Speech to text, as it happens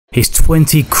His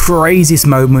 20 craziest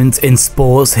moments in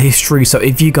sports history. So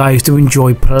if you guys do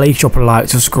enjoy, please drop a like,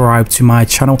 subscribe to my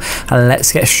channel, and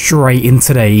let's get straight in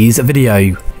today's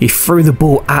video. He threw the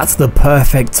ball at the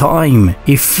perfect time.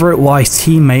 He threw it while his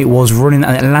teammate was running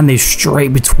and it landed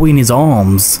straight between his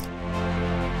arms.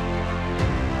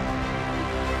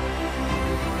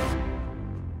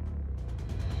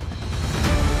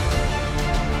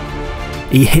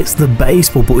 He hits the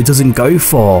baseball, but it doesn't go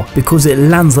far because it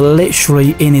lands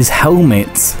literally in his helmet.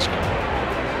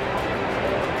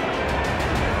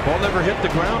 Ball never hit the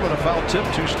ground on a foul tip,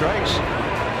 2 strikes.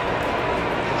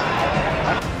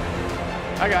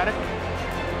 I got it.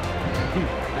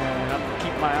 And I'm gonna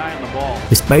keep my eye on the ball.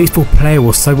 This baseball player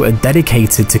was so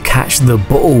dedicated to catch the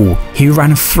ball, he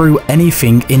ran through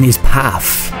anything in his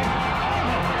path.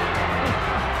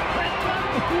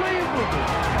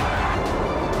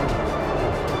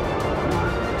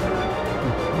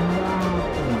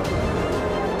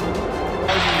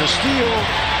 The steal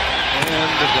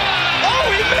and the dunk. Oh,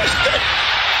 he missed it!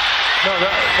 No,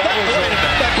 that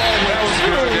was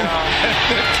good. Yeah.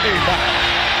 It came out.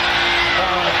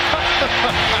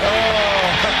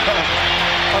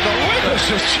 The witness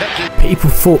is checking. People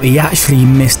thought he actually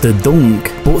missed the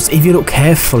dunk, but if you look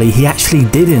carefully, he actually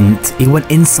didn't. He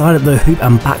went inside of the hoop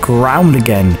and back around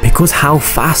again. Because how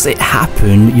fast it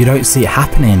happened, you don't see it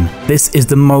happening. This is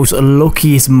the most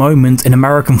luckiest moment in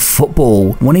American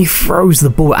football. When he throws the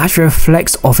ball, it actually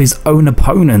reflects off his own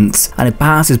opponent and it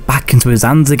bounces back into his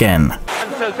hands again.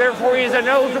 So therefore he is an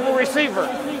eligible receiver.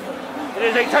 It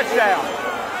is a touchdown.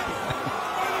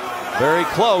 Very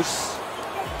close.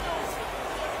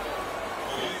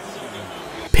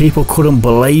 People couldn't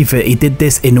believe it. He did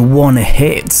this in one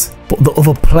hit. But the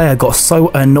other player got so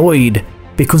annoyed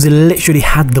because he literally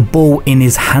had the ball in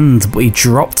his hand, but he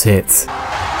dropped it.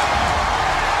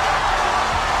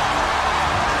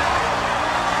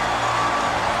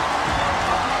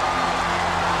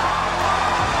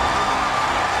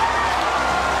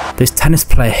 This tennis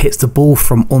player hits the ball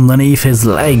from underneath his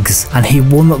legs and he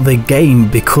won the game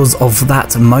because of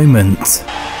that moment.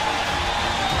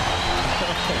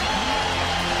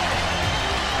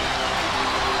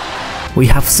 We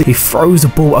have to see he throws the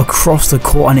ball across the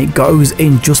court and it goes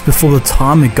in just before the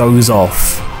timer goes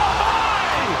off.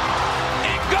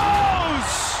 It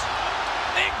goes!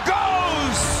 It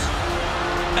goes!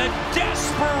 A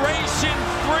desperation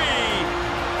 3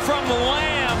 from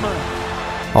Lamb.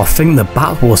 I think the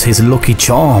bat was his lucky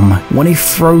charm. When he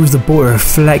throws the ball, it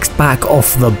reflects back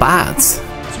off the bat.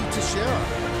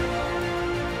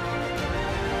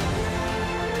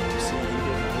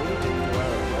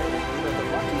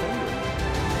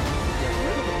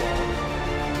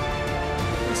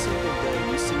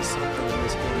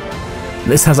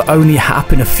 This has only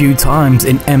happened a few times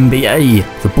in NBA.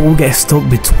 The ball gets stuck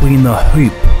between the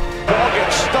hoop. Ball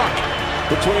gets stuck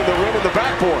between the rim and the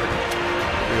backboard.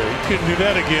 Yeah, you couldn't do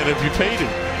that again if you paid him.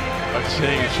 I'm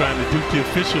saying he's trying to dupe the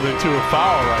official into a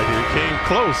foul right here. He came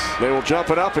close. They will jump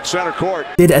it up at center court.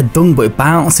 Did a dunk, but it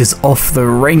bounces off the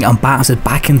ring and bounces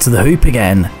back into the hoop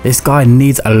again. This guy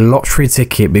needs a lottery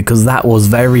ticket because that was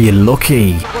very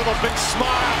lucky. With a big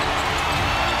smile.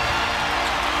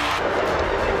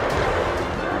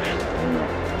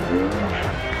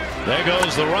 There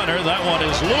goes the runner. That one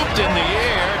is looped in the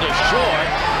air to short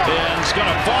and it's going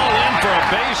to fall in for a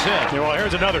base hit. Well,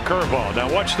 here's another curveball. Now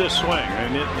watch this swing,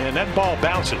 and that ball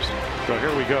bounces. So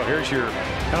here we go. Here's your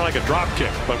kind of like a drop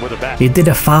kick, but with a bat. He did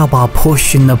a foul by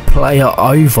pushing the player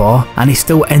over and he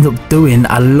still ended up doing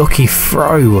a lucky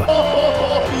throw.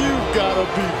 Oh, you gotta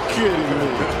be kidding me.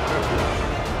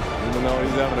 Even though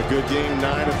he's having a good game,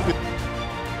 9 of 15.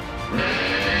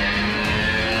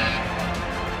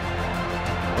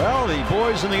 Well, the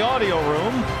boys in the audio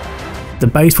room. The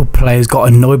baseball players got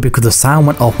annoyed because the sound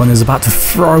went off when he was about to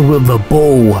throw the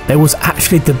ball. They was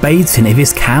actually debating if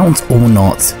this counts or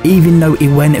not. Even though he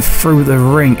went through the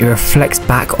ring, it reflects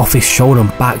back off his shoulder and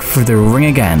back through the ring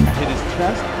again. Hit his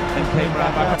chest and came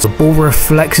right back. The ball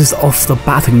reflects off the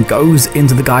bat and goes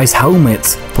into the guy's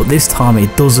helmet, but this time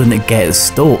it doesn't get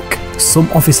stuck. Some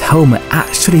of his helmet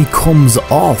actually comes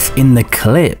off in the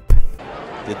clip.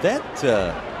 Did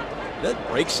that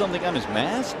break something on his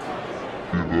mask?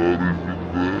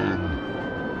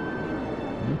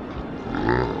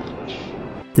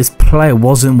 This player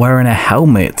wasn't wearing a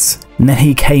helmet, and then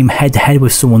he came head to head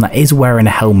with someone that is wearing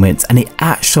a helmet and he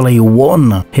actually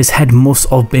won. His head must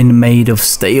have been made of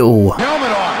steel. Helmet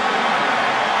on.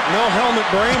 No helmet,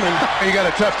 Brayman. You got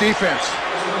a tough defense.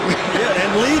 Yeah,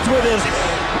 and leads with his.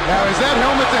 Now, is that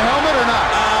helmet to helmet or not?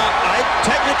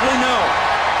 Technically no.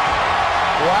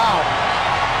 Wow.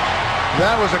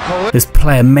 That was a collision. This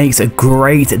player makes a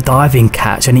great diving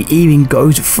catch and he even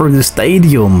goes through the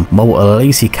stadium. Well, at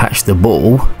least he catches the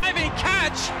ball. Diving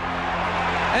catch,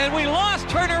 and we lost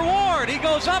Turner Ward. He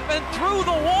goes up and through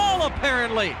the wall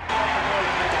apparently.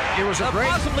 It was a great.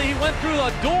 Possibly he went through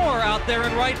a door out there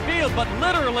in right field, but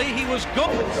literally he was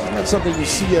going. That's something you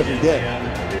see every day.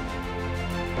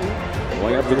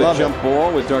 Going up for the jump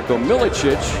ball with Darko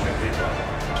Milicic.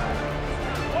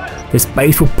 This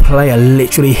baseball player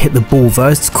literally hit the ball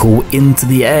vertical into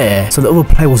the air, so the other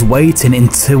player was waiting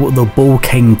until the ball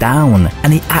came down,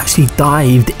 and he actually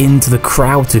dived into the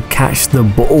crowd to catch the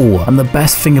ball. And the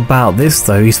best thing about this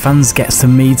though, his fans get to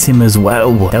meet him as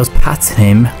well. They was patting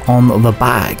him on the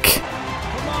back.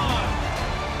 Come on.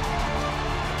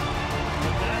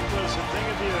 That was a thing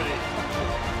of beauty.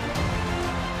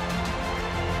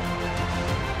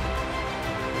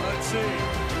 Let's see.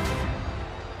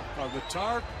 On the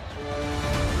tarp.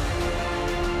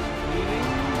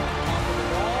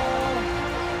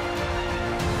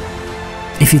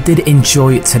 If you did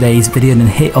enjoy today's video, then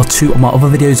hit or two of my other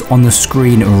videos on the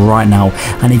screen right now.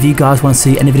 And if you guys want to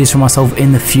see any videos from myself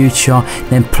in the future,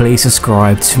 then please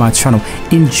subscribe to my channel.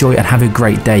 Enjoy and have a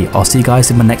great day. I'll see you guys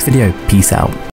in my next video. Peace out.